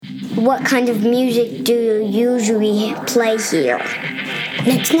What kind of music do you usually play here?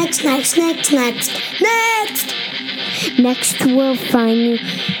 Next. Next, we'll find you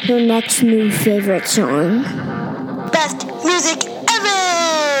your next new favorite song. Best music ever!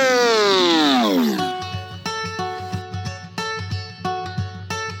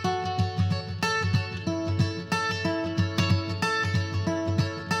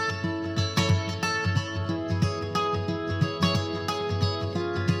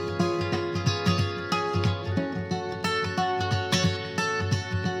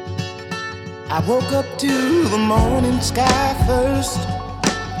 I woke up to the morning sky first,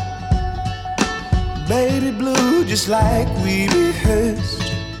 baby blue just like we rehearsed.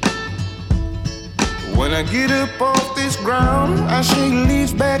 When I get up off this ground, I shake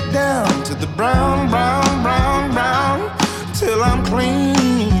leaves back down to the brown, till I'm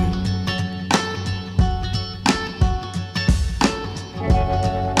clean.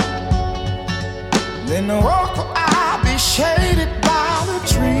 Then I walk, I'll be shaded by the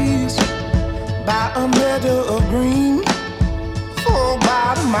trees, by a meadow of green, for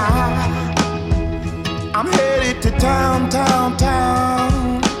about a mile. I'm headed to town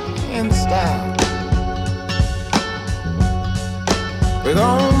in style, with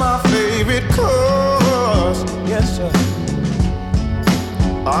all my favorite colors, yes sir,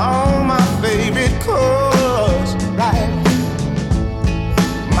 all my favorite colors, right?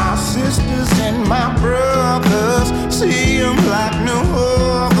 My sisters and my brothers, see them like no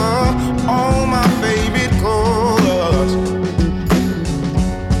other, all my favorite colors.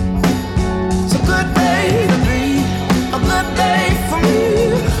 It's a good day to be, a good day for me,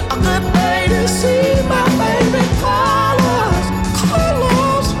 a good day to see my favorite colors,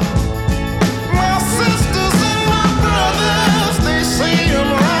 colors. My sisters and my brothers, they see them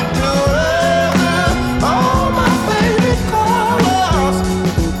like no other, all my favorite colors.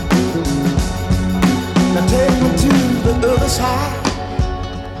 Now take me to the other side,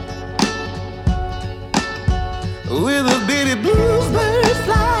 with a bitty bluebird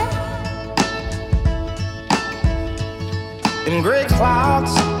fly, in gray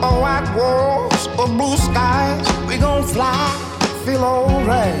clouds or white walls or blue skies, we gon' fly, feel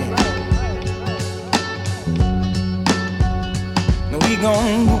alright. Now we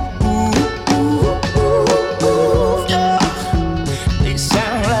gon' move, yeah. They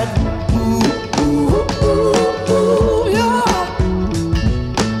sound like yeah.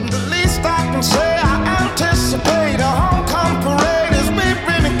 The least I can say, I anticipate a homecoming parade as we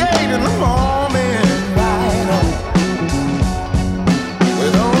renegade in the morning light on,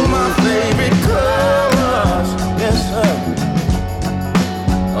 with all my favorite colors, yes sir,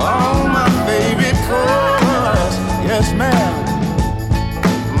 all my favorite colors, yes ma'am.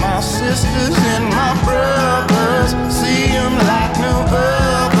 My sisters and my brothers, see them like no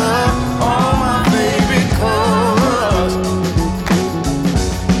other, all my favorite colors.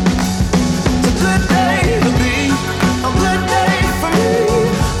 It's a good day to be, a good day for me,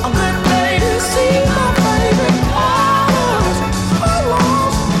 a good day to see my favorite colors,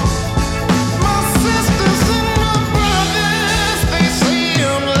 colors. My sisters and my brothers, they see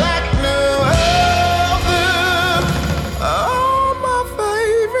them like no other, all my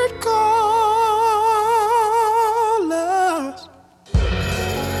favorite colors.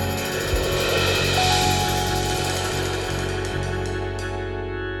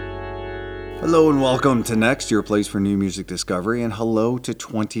 Hello and welcome to Next, your place for new music discovery, and hello to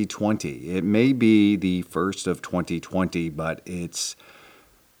 2020. It may be the first of 2020, but it's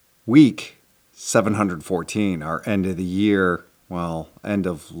week 714, our end of the year, well, end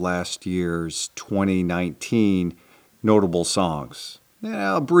of last year's 2019 notable songs.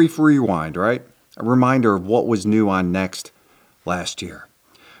 Yeah, a brief rewind, right? A reminder of what was new on Next last year.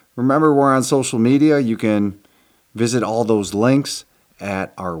 Remember, we're on social media. You can visit all those links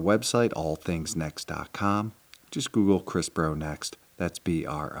at our website, allthingsnext.com. Just Google Chris Bro Next. That's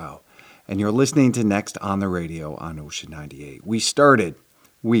BRO. And you're listening to Next on the radio on Ocean 98. We started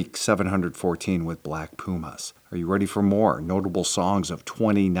week 714 with Black Pumas. Are you ready for more notable songs of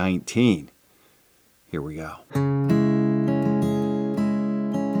 2019? Here we go.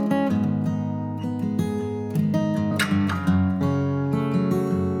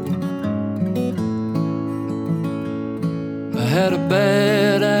 I had a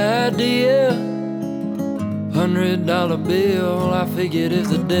bad idea, $100 bill. I figured if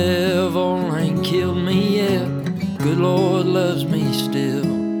the devil ain't killed me yet, good Lord loves me still.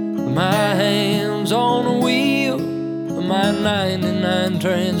 My hands on the wheel of my 99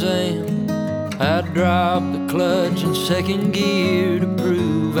 Trans Am, I dropped the clutch in second gear to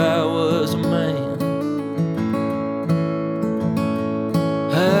prove I was a man.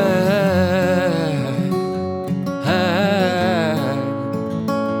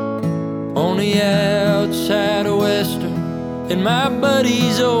 in my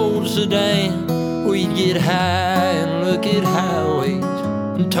buddy's old sedan. We'd get high and look at highways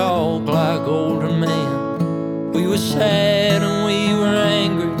and talk like older men. We were sad and we were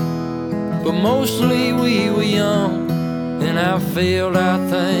angry, but mostly we were young. And I failed, I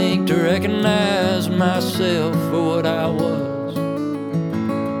think, to recognize myself for what I was.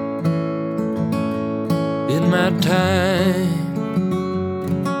 In my time,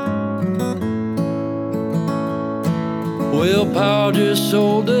 well, Pa just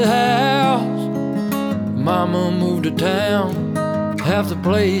sold the house, Mama moved to town. Half the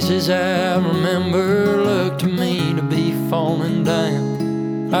places I remember look to me to be falling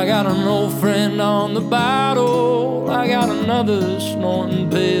down. I got an old friend on the bottle, I got another snorting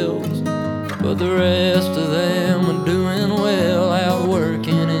pills, but the rest of them are doing well out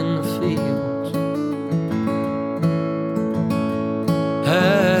working in the fields.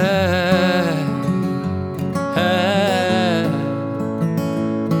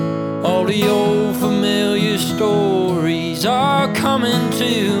 All the old familiar stories are coming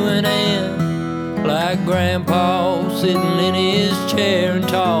to an end, like Grandpa sitting in his chair and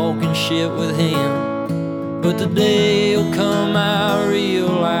talking shit with him. But the day will come I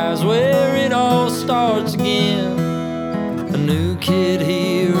realize where it all starts again. A new kid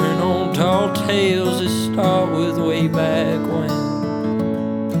hearing old tall tales that start with way back when.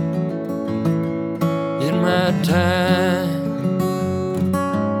 In my time,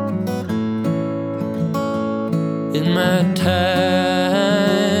 in my time.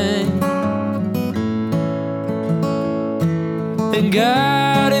 And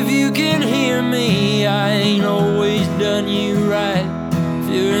God, if you can hear me, I ain't always done you right. If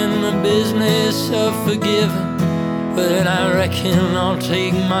you're in the business of forgiving, well, then I reckon I'll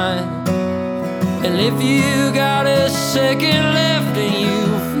take mine. And if you got a second left and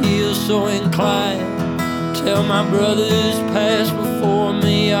you feel so inclined, tell my brothers passed before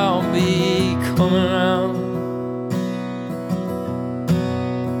me I'll be coming around.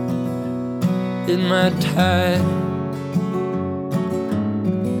 In my time,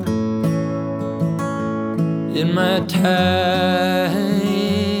 in my time,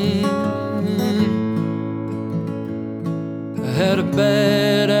 I had a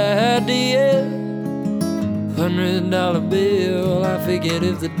bad idea, $100 bill. I figured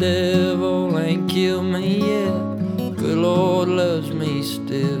if the devil ain't killed me yet, good Lord loves me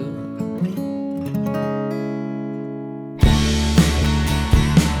still.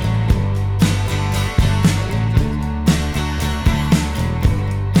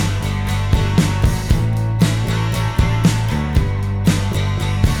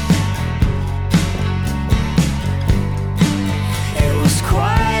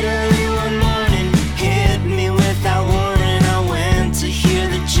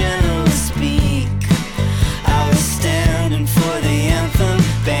 Standing for the anthem,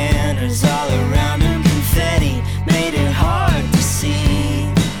 band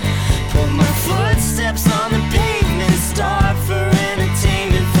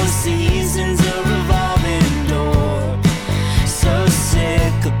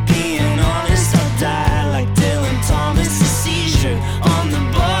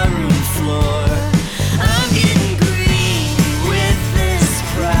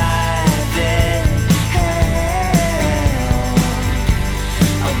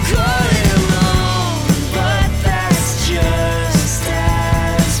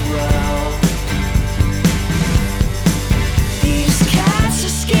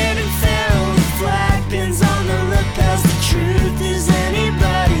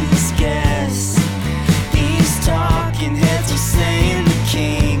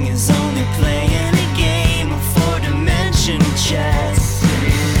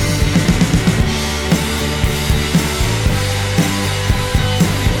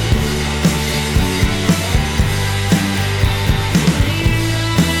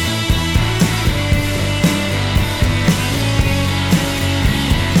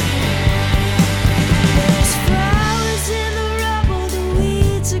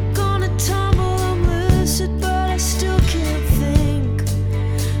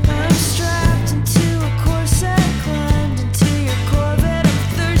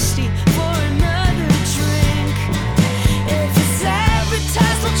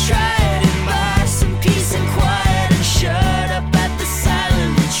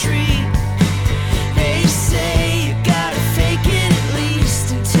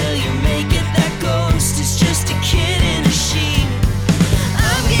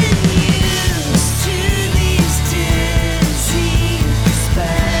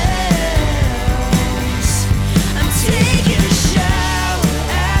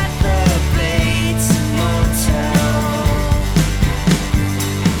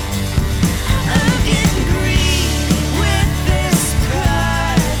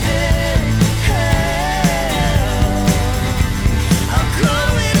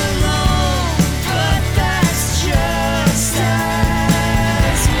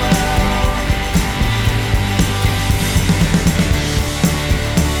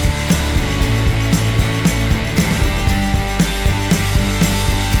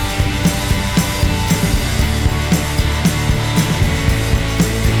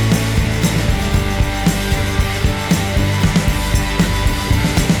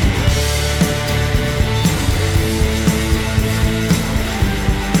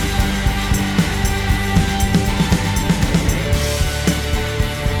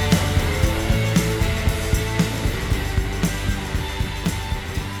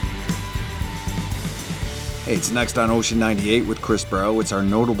Hey, it's next on Ocean 98 with Chris Bro. It's our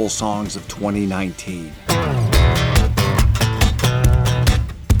notable songs of 2019.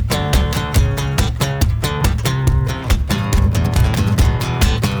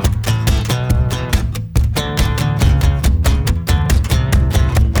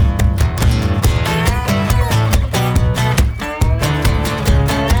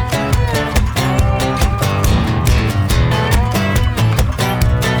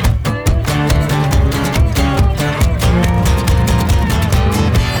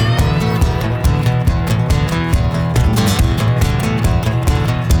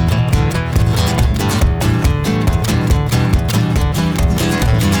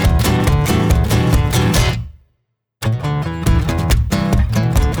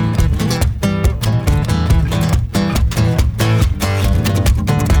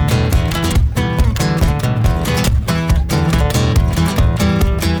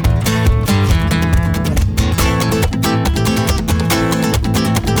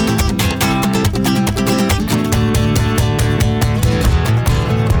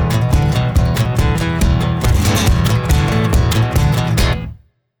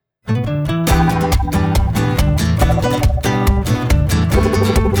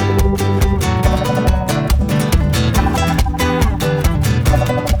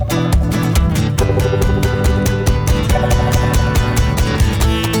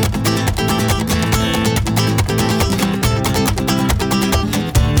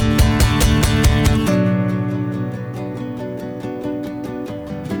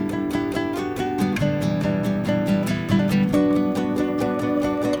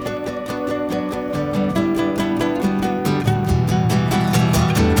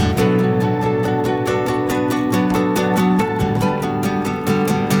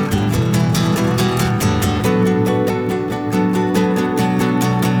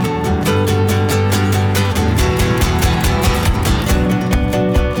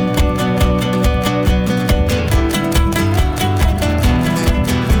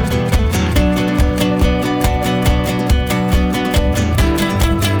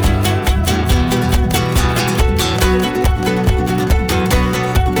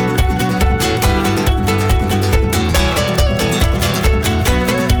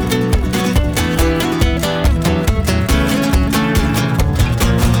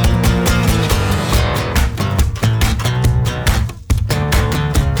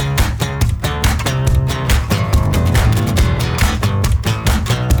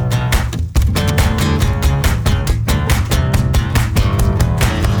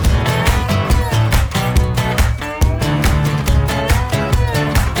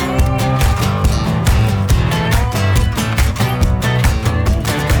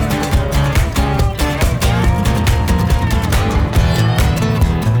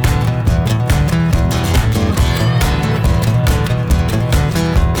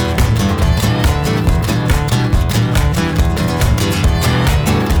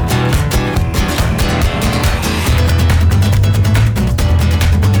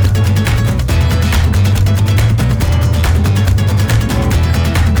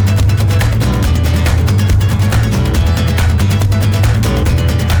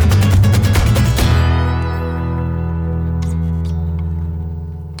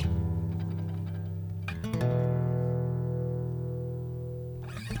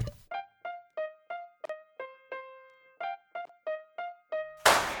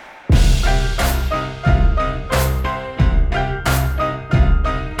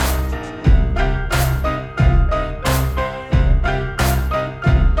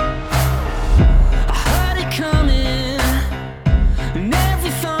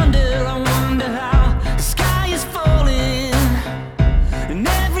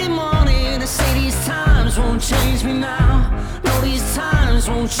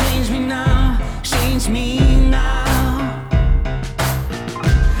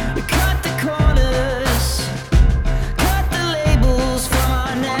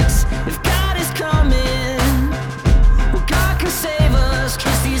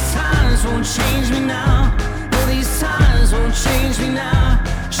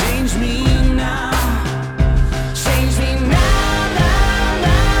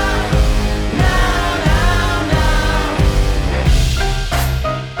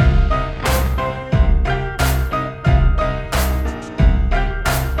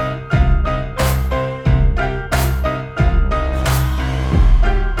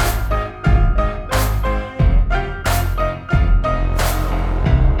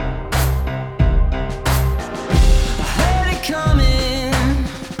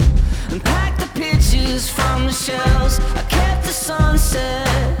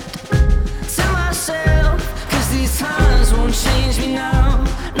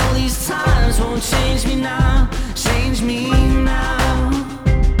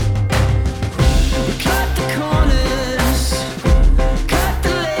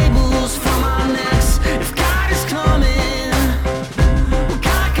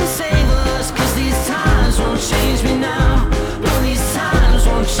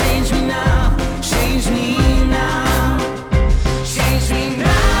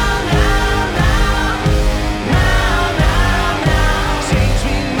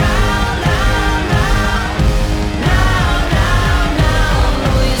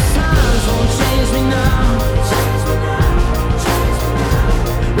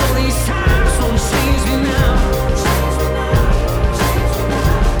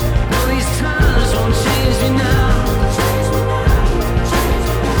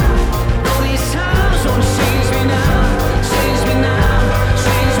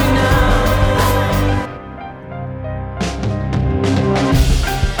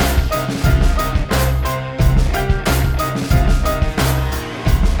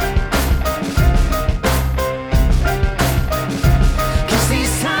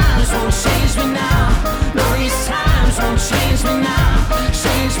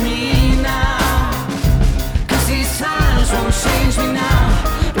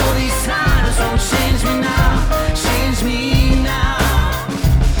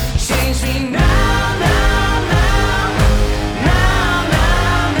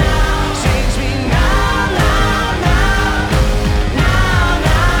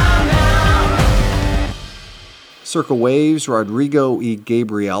 Circa Waves, Rodrigo y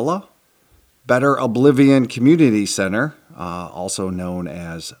Gabriela. Better Oblivion Community Center, also known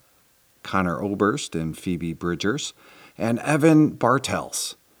as Connor Oberst and Phoebe Bridgers, and Evan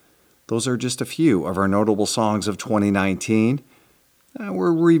Bartels. Those are just a few of our notable songs of 2019.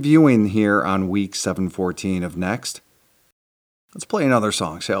 We're reviewing here on week 714 of Next. Let's play another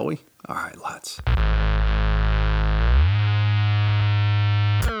song, shall we? All right, let's.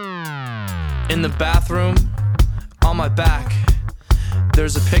 In the bathroom, on my back,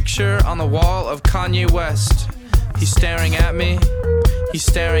 there's a picture on the wall of Kanye West. He's staring at me, he's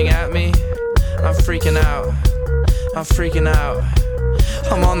staring at me. I'm freaking out, I'm freaking out.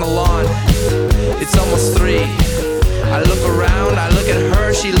 I'm on the lawn, it's almost 3. I look around, I look at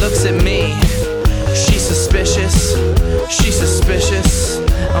her, she looks at me. She's suspicious, she's suspicious.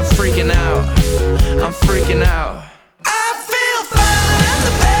 I'm freaking out, I'm freaking out. I feel fine,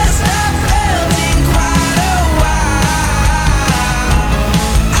 the best I've felt in quite a while.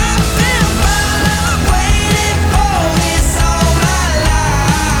 I feel fine, I've waited for this all my life.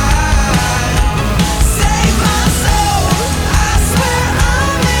 Save my soul, I swear I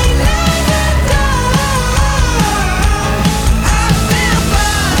may never die. I feel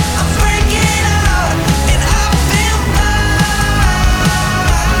fine, I'm freaking out, and I feel fine.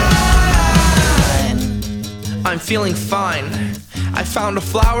 I'm feeling fine. I found a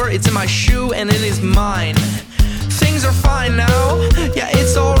flower, it's in my shoe, and it is mine. Things are fine now, yeah,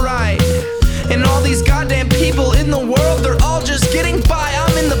 it's alright. And all these goddamn people in the world, they're all just getting by.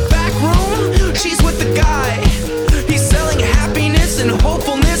 I'm in the back room, she's with the guy. He's selling happiness and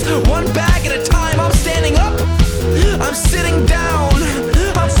hopefulness, one bag at a time. I'm standing up, I'm sitting down.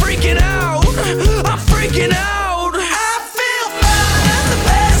 I'm freaking out, I'm freaking out. I feel fine, the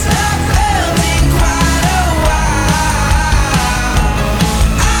best I've felt in quite a while.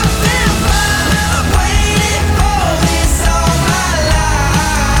 I feel fine, I've waited for this all my life.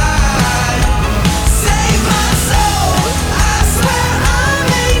 Save my soul, I swear I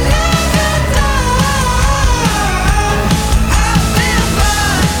may never die. I feel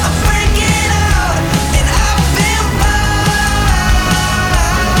fine, I'm freaking out, and I feel fine.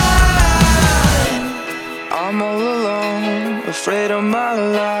 I'm all alone, afraid of my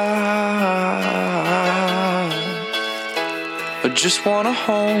life. I just want a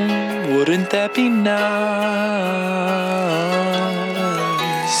home, wouldn't that be nice?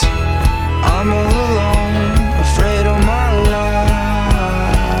 I'm all alone, afraid of my life.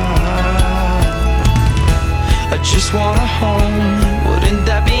 I just want a home, wouldn't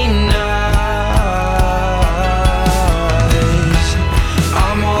that be nice?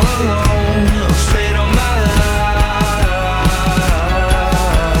 I'm all alone, afraid of my life.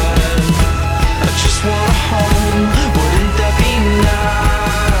 I just want a home, wouldn't that be nice?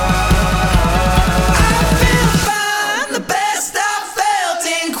 I feel fine, the best I've felt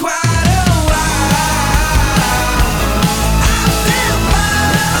in quite a while. I feel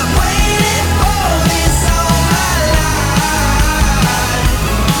fine, I've waited for this all my life.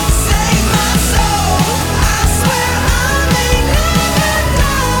 Save my soul, I swear I may never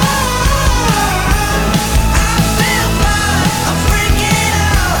die. I feel fine, I'm freaking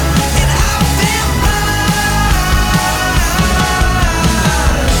out, and I feel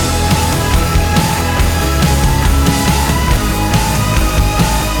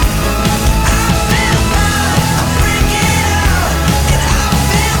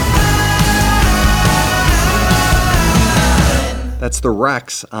That's the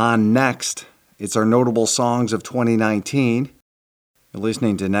Rex on Next. It's our notable songs of 2019. You're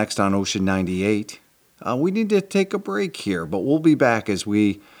listening to Next on Ocean 98. We need to take a break here, but we'll be back as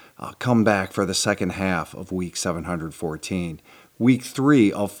we come back for the second half of week 714, week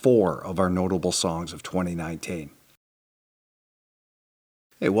 3 of 4 of our notable songs of 2019.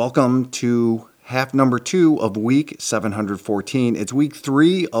 Hey, welcome to half number 2 of week 714. It's week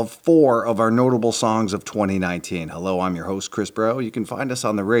 3 of 4 of our notable songs of 2019. Hello, I'm your host, Chris Bro. You can find us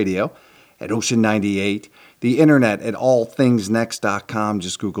on the radio at Ocean 98, the internet at allthingsnext.com.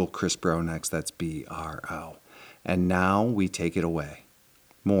 Just Google Chris Bro Next, that's BRO. And now we take it away.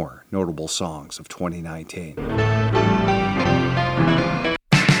 More notable songs of 2019.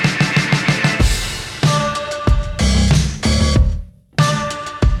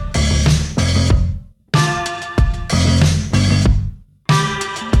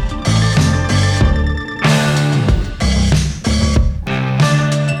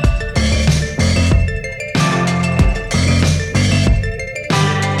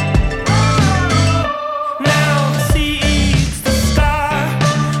 Now the sea eats the sky,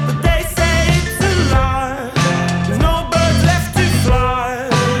 but they say it's a lie. There's nobody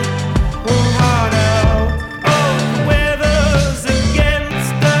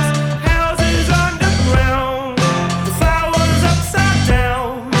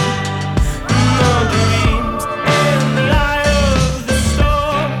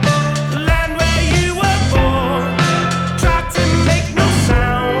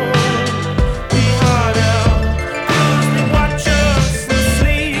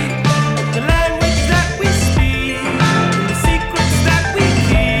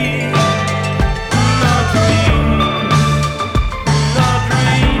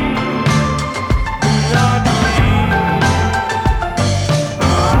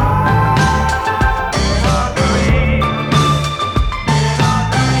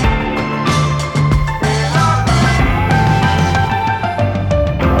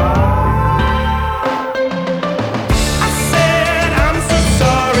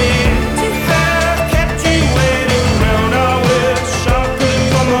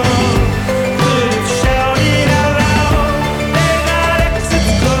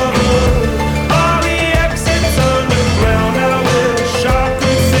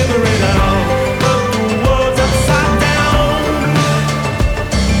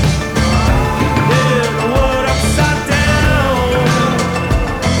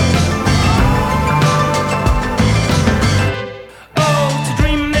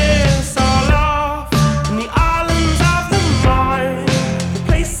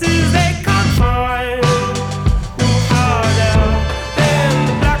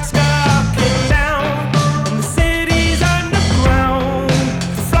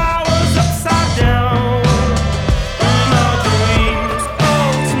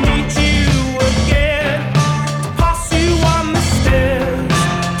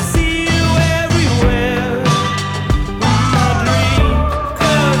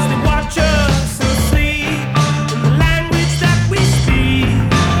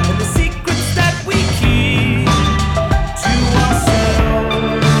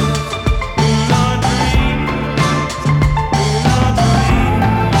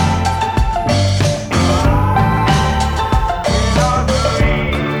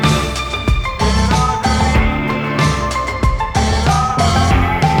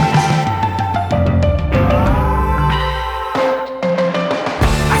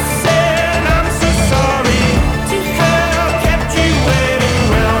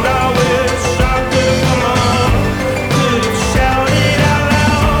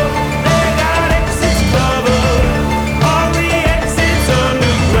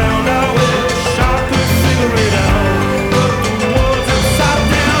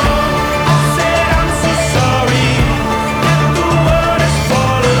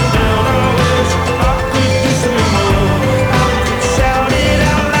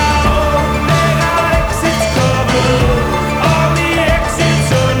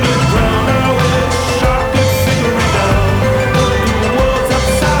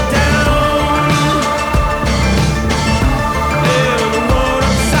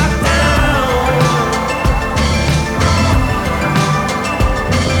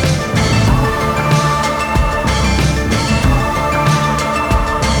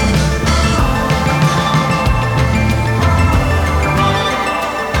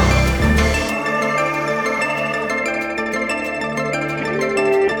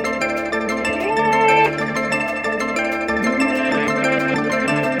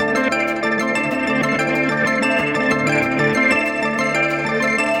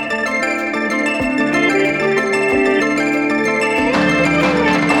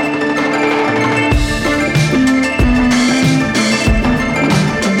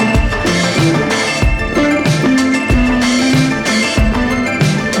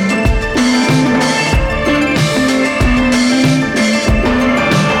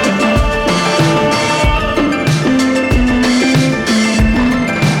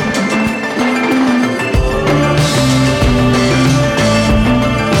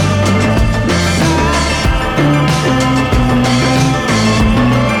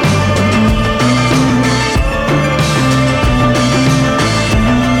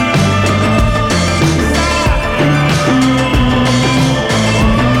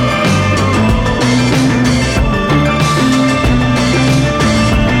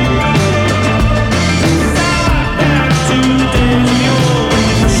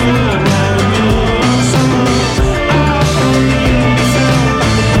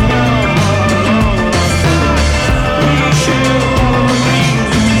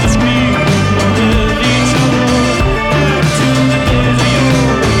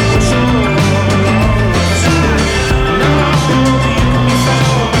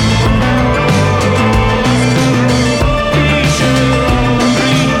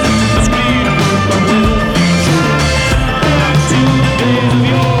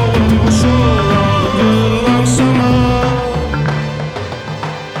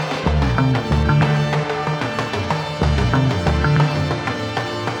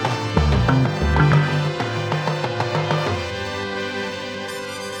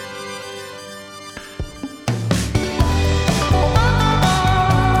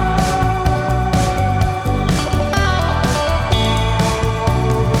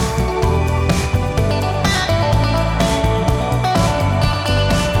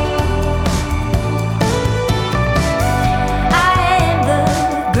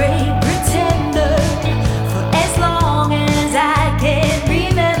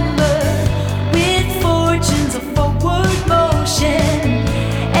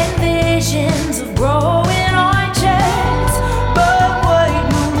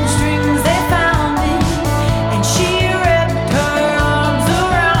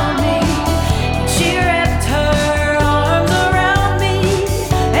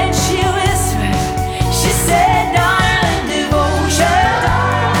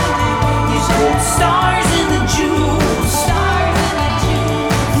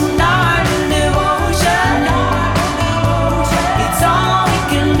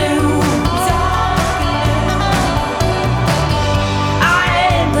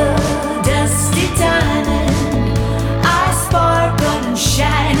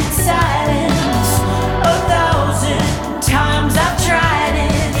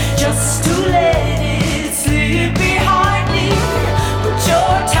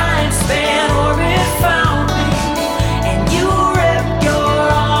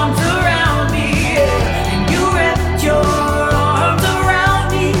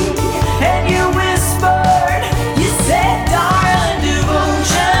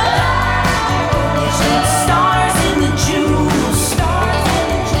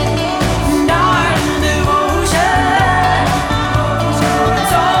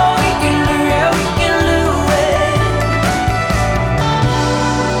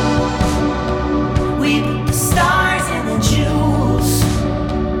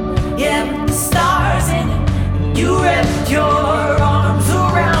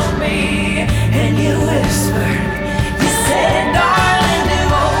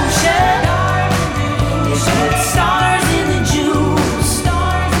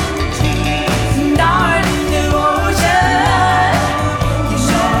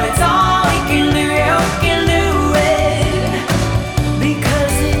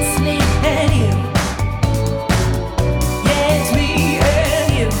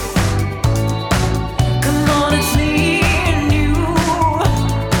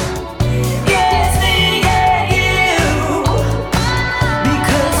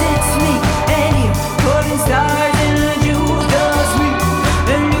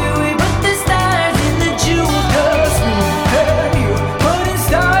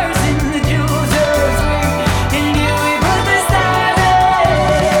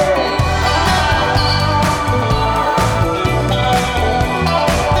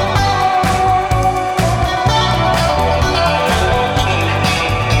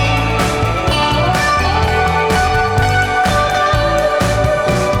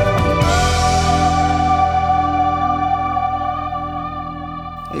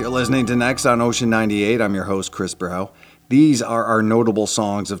listening to Next on Ocean 98. I'm your host, Chris Brow. These are our notable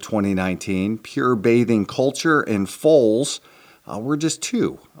songs of 2019. Pure Bathing Culture and Foals were just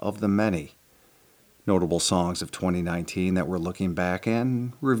two of the many notable songs of 2019 that we're looking back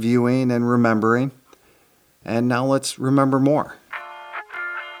and reviewing and remembering. And now let's remember more.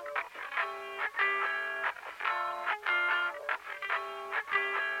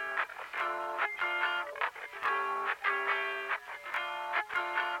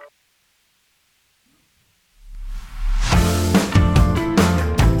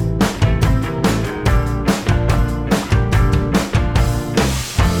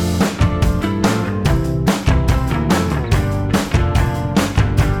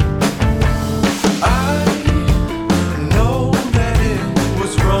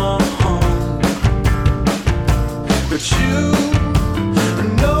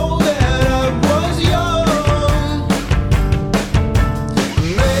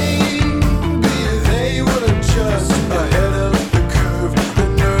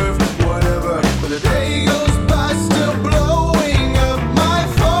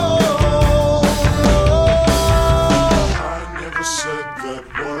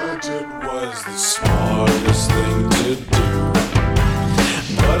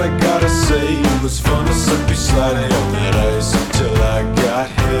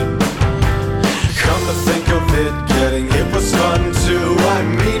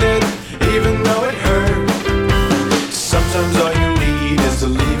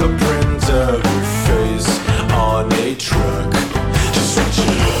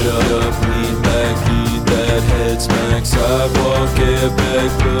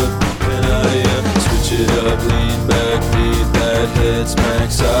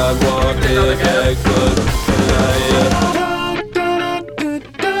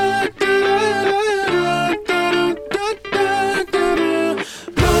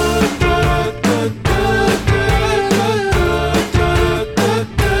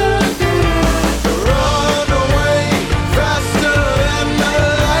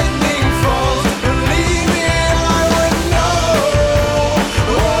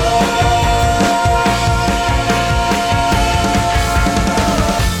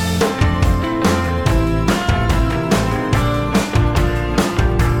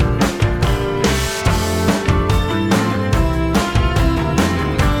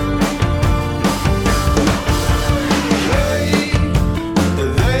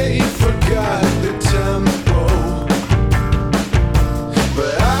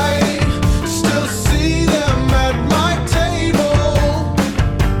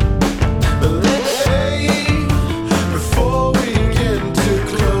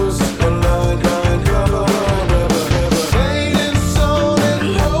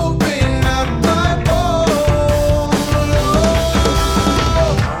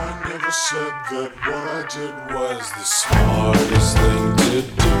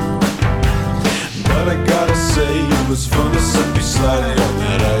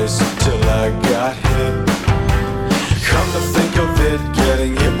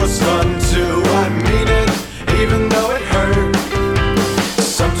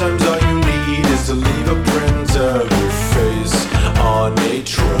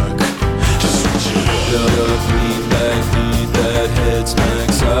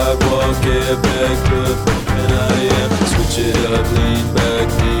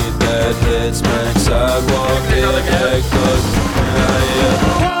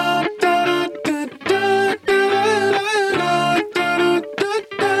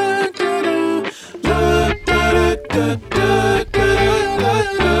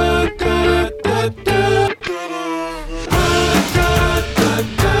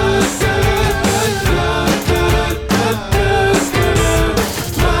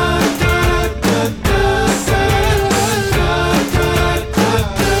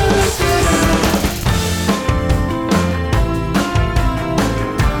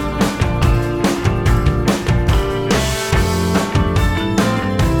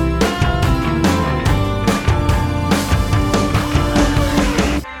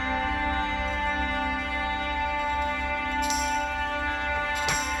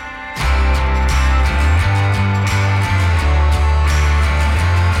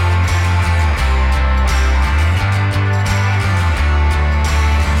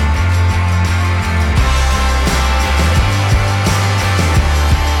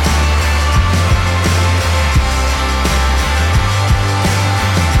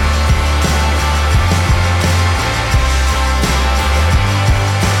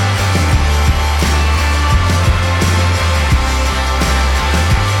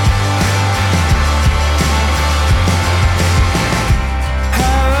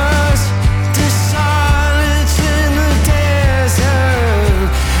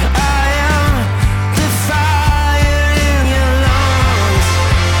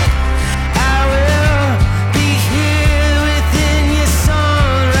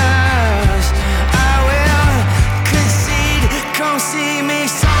 me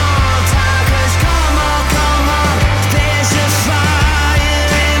sometime, 'cause come on, there's a fire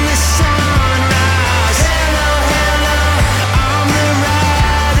in the sunrise. Hello, hello, I'm the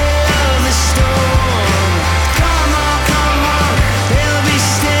rider of the storm. Come on, they'll be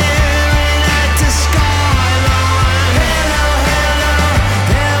staring at the skyline. Hello, hello,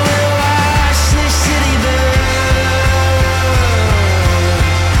 they will watch the city burn.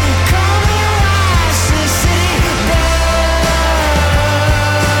 Come and watch the city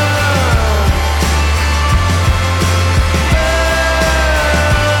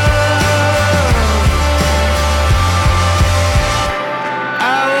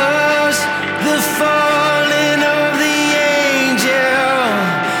I was the falling of the angel.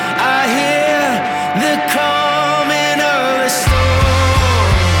 I hear the coming of the storm.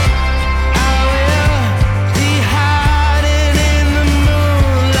 I will be hiding in the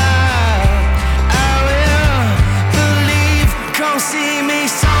moonlight. I will believe, come see me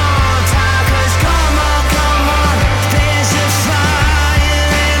sometime, 'cause come on, there's a fire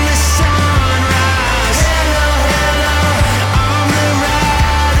in the sunrise. Hello, hello, I'm the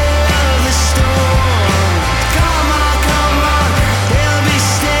rider of the storm. Come on, they'll be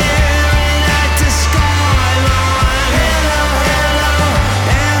staring at the skyline. Hello, hello,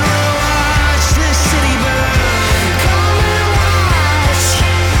 and we'll watch the city burn. Come and watch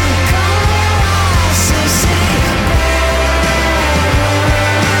the city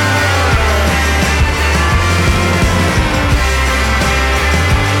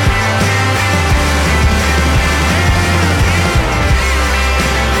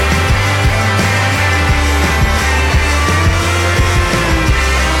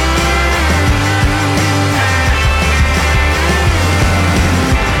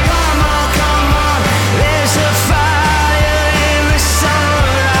Come on, there's a fire in the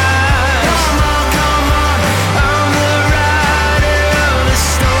sunrise. Come on, I'm the rider of the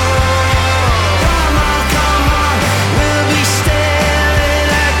storm. Come on, we'll be staring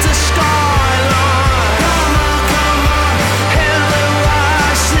at the skyline. Come on, and we'll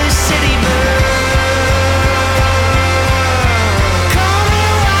watch the city burn. Come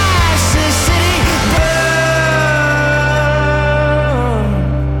and watch the city burn.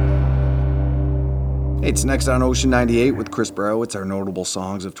 It's next on Ocean 98 with Chris Bro. It's our notable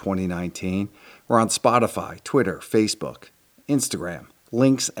songs of 2019. We're on Spotify, Twitter, Facebook, Instagram.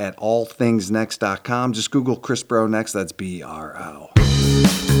 Links at allthingsnext.com. Just Google Chris Bro Next. That's BRO.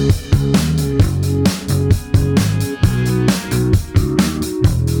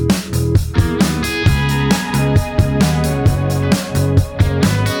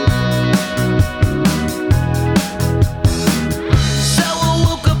 So I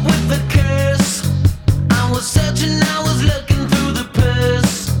woke up with a curse. I was searching, I was looking through the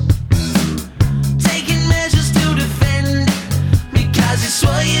purse, taking measures to defend, because you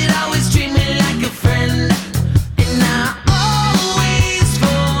swore you'd always treat me like a friend. And I always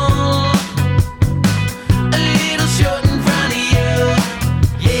fall a little short in front of you.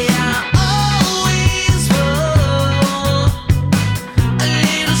 Yeah, I always fall a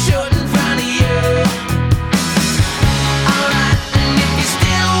little short in front of you. Alright, and if you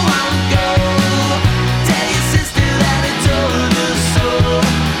still won't go, tell your sister that I told her so.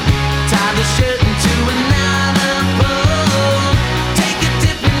 Tie the shirt into another bow, take a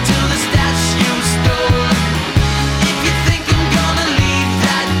dip into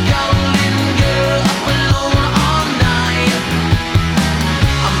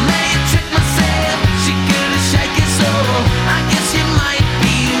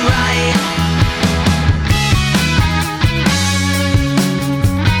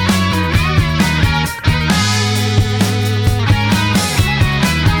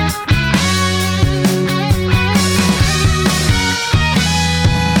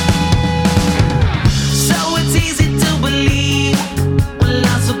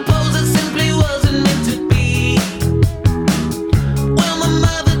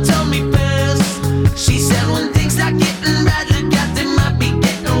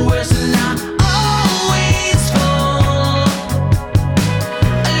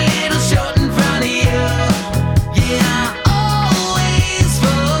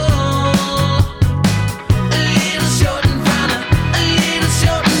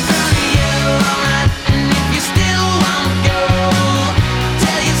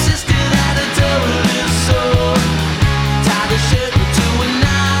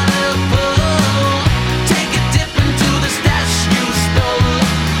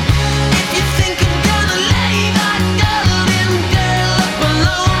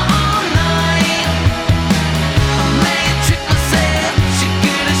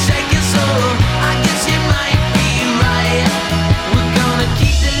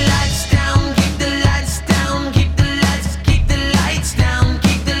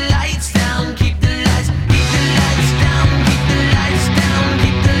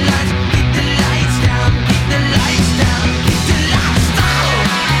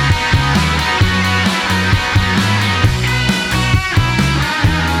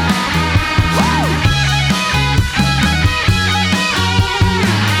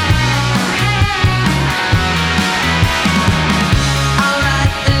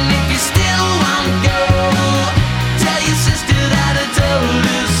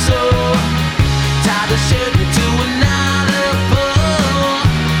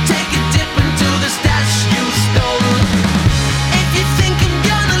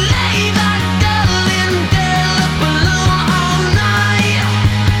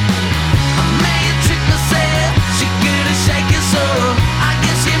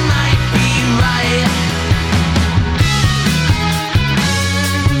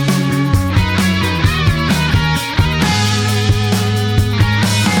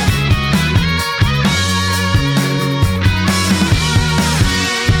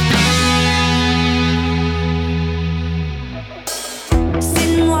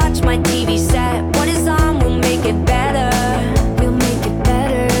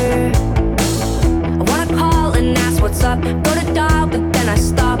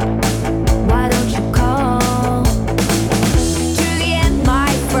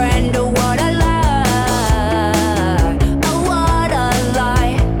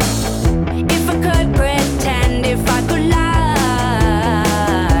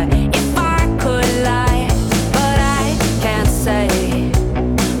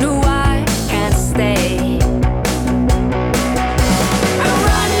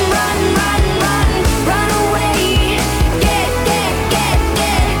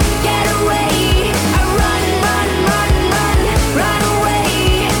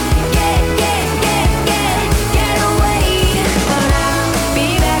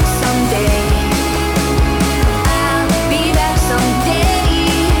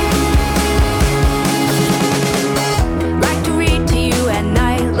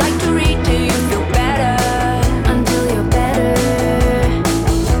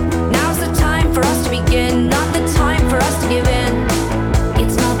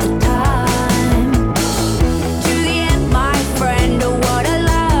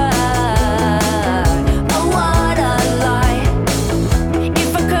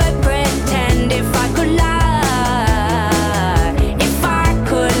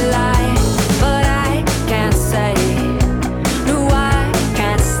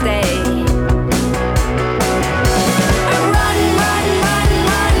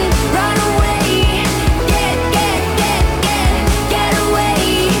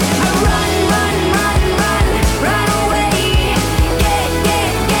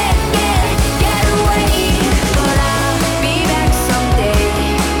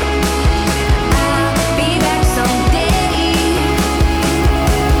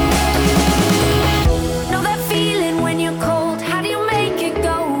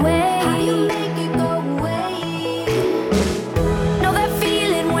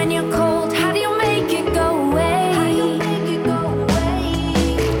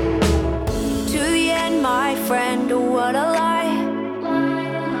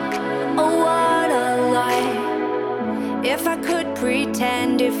If I could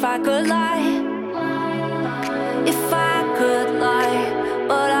pretend, if I could lie, if I could lie,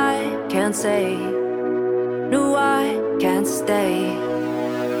 but I can't say, no, I can't stay.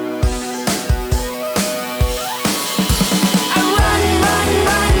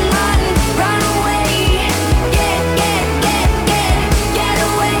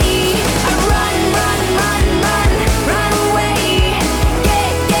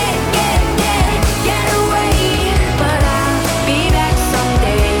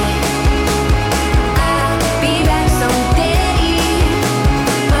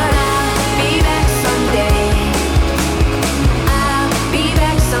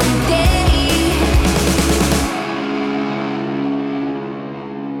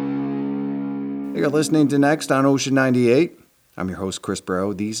 You're listening to Next on Ocean 98. I'm your host, Chris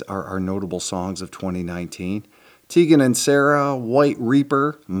Brow. These are our notable songs of 2019. Tegan and Sara, White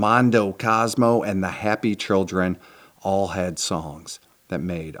Reaper, Mondo Cosmo, and the Happy Children all had songs that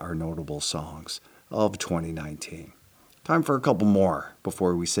made our notable songs of 2019. Time for a couple more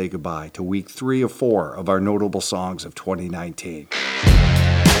before we say goodbye to week 3 of 4 of our notable songs of 2019.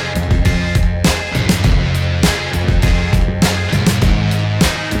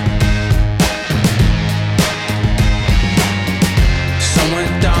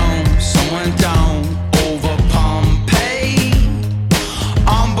 Down over Pompeii.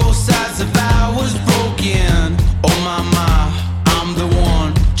 On both sides the vow was broken. Oh my, I'm the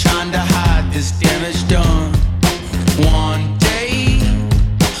one trying to hide this damage done. One day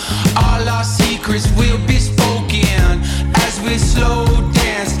all our secrets will be spoken. As we slow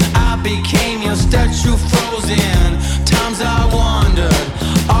danced, I became your statue frozen. Times I wondered,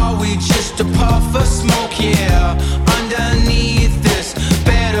 are we just a puff of smoke? Yeah, underneath this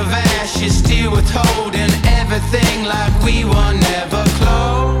bed of ashes, still withholding everything like we were never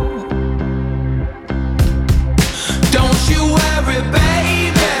close. Don't you worry,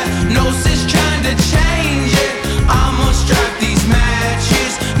 baby, no sense trying to change it. I'ma strike these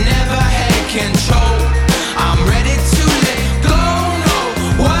matches, never had control. I'm ready to let go, no,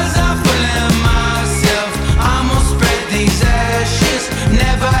 was I fooling myself? I'ma spread these ashes,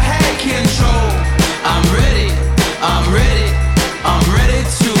 never had control. I'm ready, I'm ready, I'm ready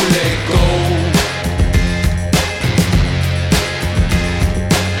to let go.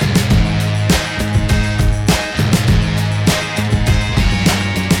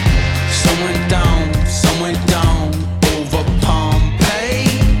 Some went down over Pompeii.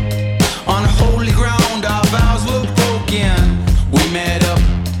 On holy ground our vows were broken. We met up,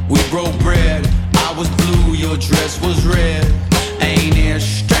 we broke bread. I was blue, your dress was red. Ain't it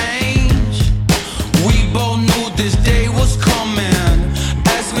strange? We both knew this day was coming.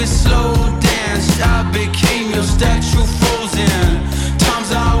 As we slow danced, I became your statue frozen.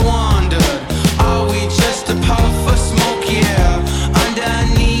 Times I wondered, are we just a puff of smoke? Yeah,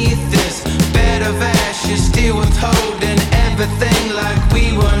 underneath this bed of ashes, still withholding everything like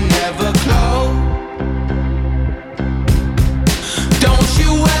we were never close. Don't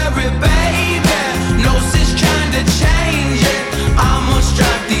you worry, baby, no sense trying to change it. I'ma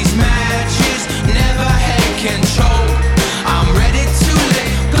strike these matches, never had control. I'm ready to let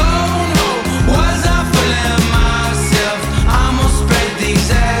go, no, was I fooling myself? I'ma spread these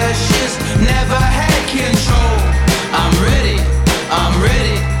ashes, never had control. I'm ready, I'm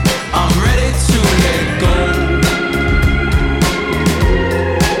ready, I'm ready to let go.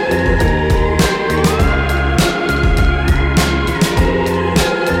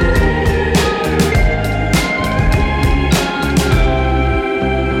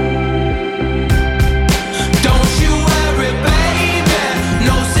 Don't you worry, baby,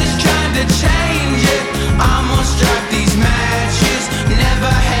 no sense trying to change it. I'ma strike these matches,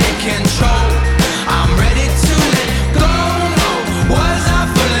 never had control. I'm ready to let go, no, was I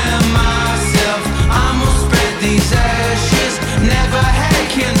fooling myself? I'ma spread these ashes, never had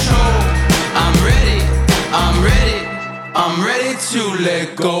control. I'm ready, I'm ready, I'm ready to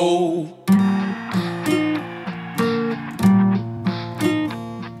let go.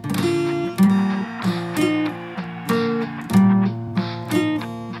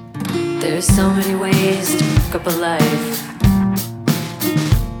 There's so many ways to fuck up a life.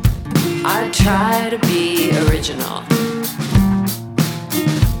 I try to be original.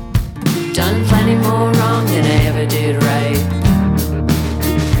 Done plenty more wrong than I ever did right.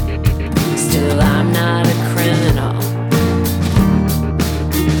 Still, I'm not a criminal.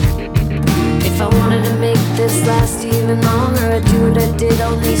 If I wanted to make this last even longer, I'd do what I did,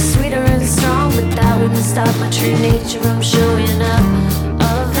 only sweeter and strong. But that wouldn't stop my true nature from showing up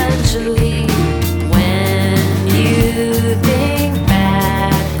eventually. When you think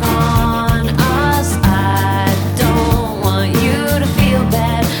back on us, I don't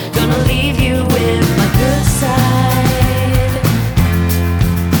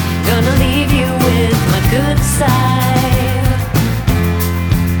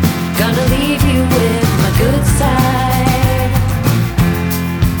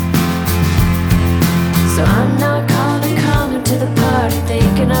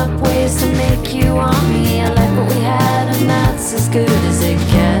it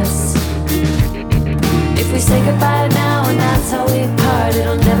gets. If we say goodbye now and that's how we part,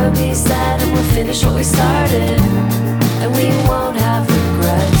 it'll never be sad and we'll finish what we started, and we won't have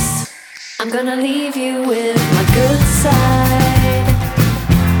regrets. I'm gonna leave you with my good side.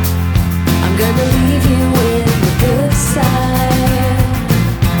 I'm gonna leave you with my good side.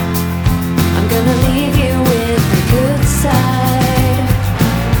 I'm gonna leave you with my good side.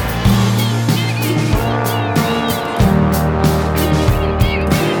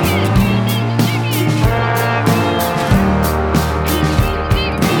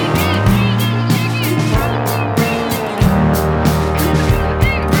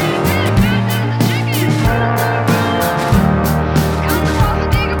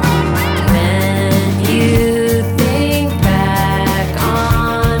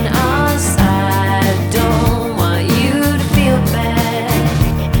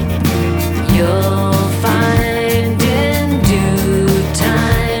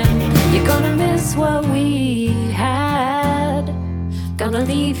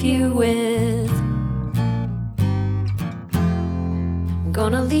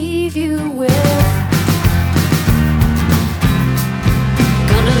 Gonna leave you with,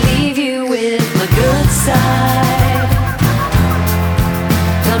 gonna leave you with my good side.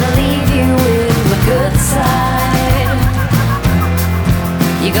 Gonna leave you with my good side.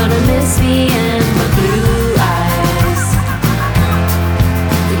 You're gonna miss me and my blue eyes.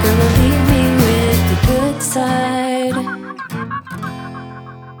 You're gonna leave me with the good side.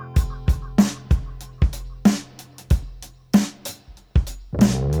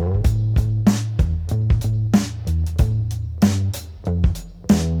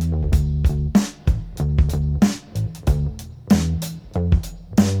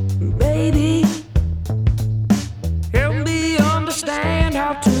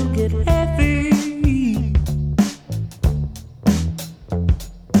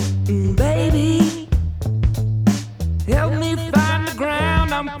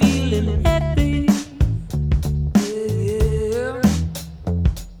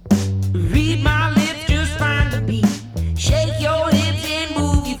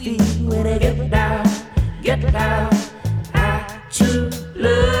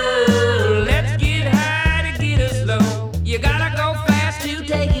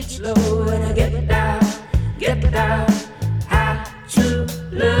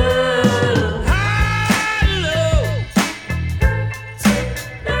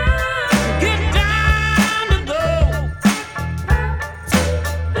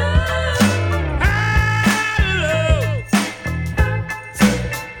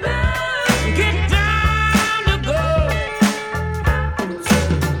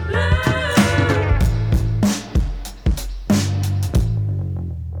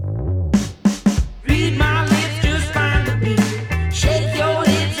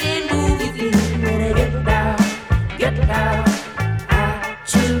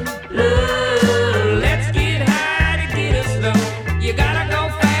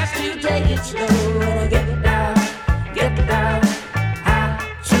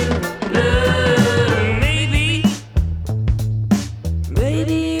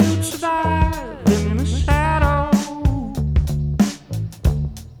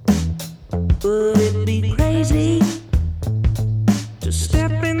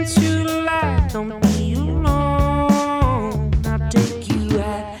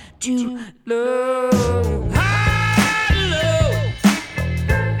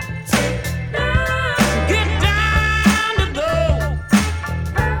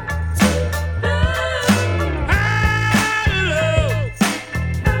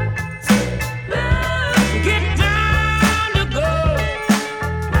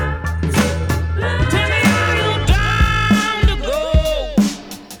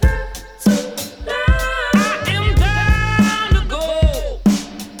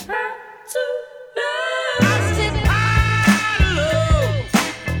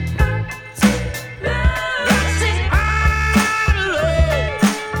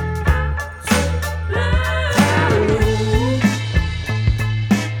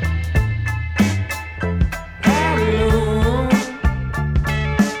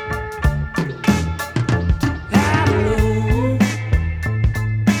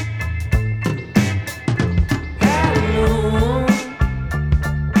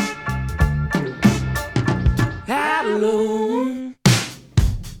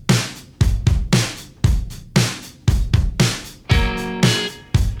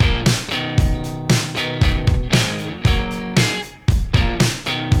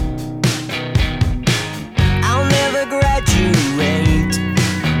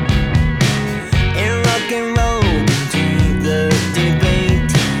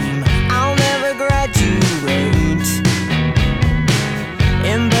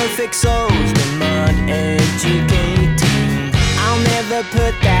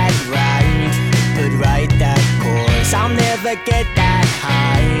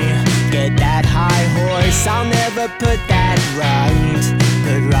 put that right,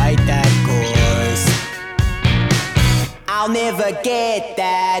 put right that course. I'll never get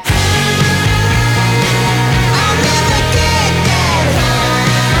that. I'll never get that.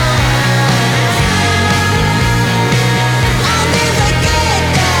 I'll never get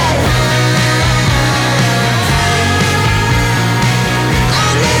that.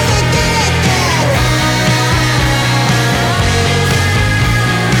 I'll never get that.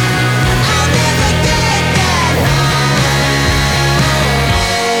 I'll never get that.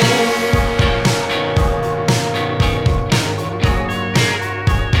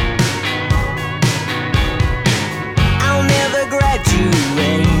 I'll never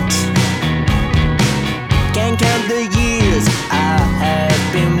graduate. Can't count the years I have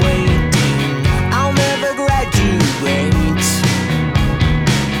been waiting. I'll never graduate.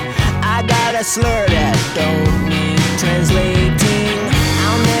 I got a slur that don't need translating.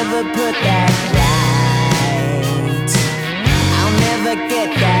 I'll never put that right. I'll never get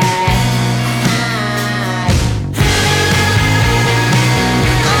that high.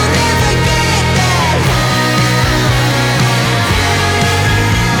 I'll never get that. I'll never get that.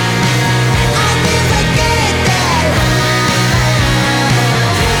 I'll never get that.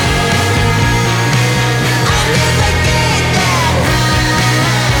 I'll never get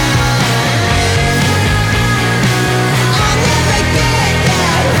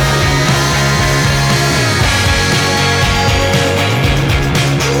that.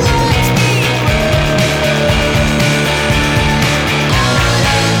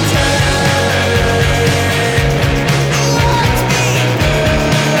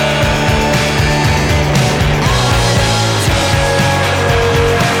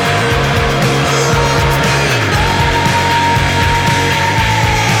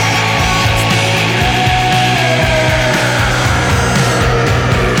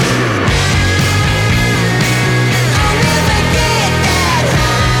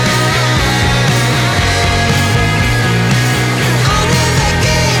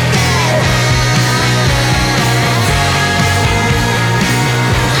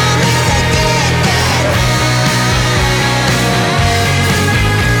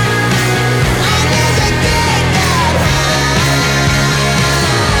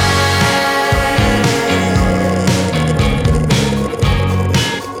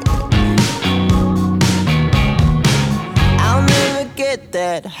 I'll never get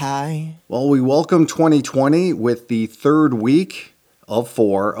that high. Well, we welcome 2020 with the third week of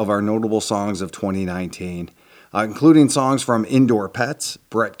 4 of our notable songs of 2019, including songs from Indoor Pets,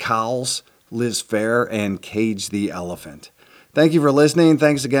 Brett Cowles, Liz Phair, and Cage the Elephant. Thank you for listening.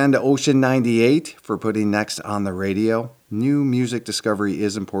 Thanks again to Ocean 98 for putting Next on the radio. New music discovery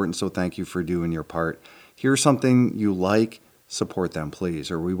is important, so thank you for doing your part. Here's something you like, support them,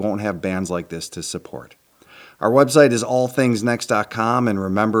 please, or we won't have bands like this to support. Our website is allthingsnext.com, and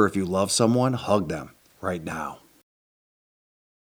remember, if you love someone, hug them right now.